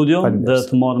kemi në studio dhe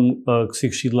të marrim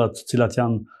kësi këshillat cilat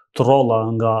janë të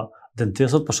rrolla nga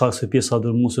dentistët, për shkak se pjesa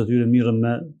dërmuese e tyre mirën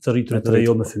me të rriturit dhe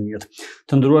jo me fëmijët.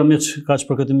 Të nderuar miq, kaq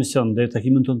për këtë emision. Deri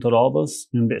takimin tonë të radhës,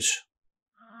 mirëmbëjtje.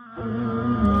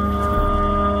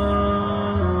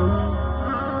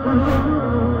 Ndalohet.